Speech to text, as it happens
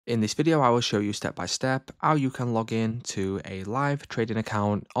In this video, I will show you step by step how you can log in to a live trading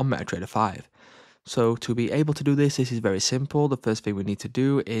account on Metatrader 5. So to be able to do this is very simple. The first thing we need to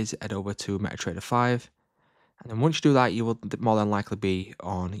do is head over to Metatrader 5. And then once you do that, you will more than likely be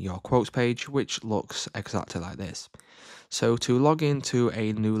on your quotes page, which looks exactly like this. So to log into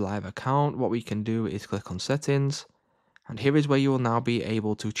a new live account, what we can do is click on settings. And here is where you will now be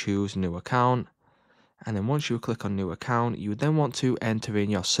able to choose new account. And then once you click on new account, you then want to enter in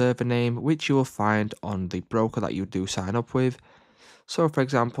your server name, which you will find on the broker that you do sign up with. So for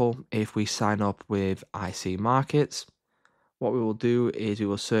example, if we sign up with IC Markets, what we will do is we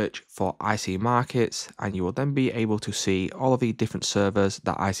will search for IC Markets, and you will then be able to see all of the different servers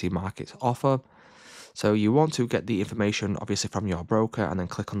that IC Markets offer. So you want to get the information obviously from your broker and then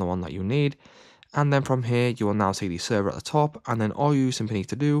click on the one that you need. And then from here, you will now see the server at the top, and then all you simply need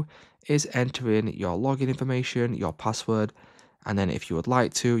to do is enter in your login information, your password, and then if you would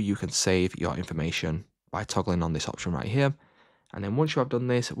like to, you can save your information by toggling on this option right here. And then once you have done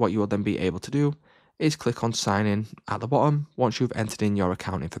this, what you will then be able to do is click on sign in at the bottom once you've entered in your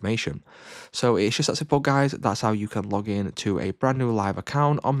account information. So it's just that simple, guys. That's how you can log in to a brand new live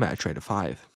account on Metatrader 5.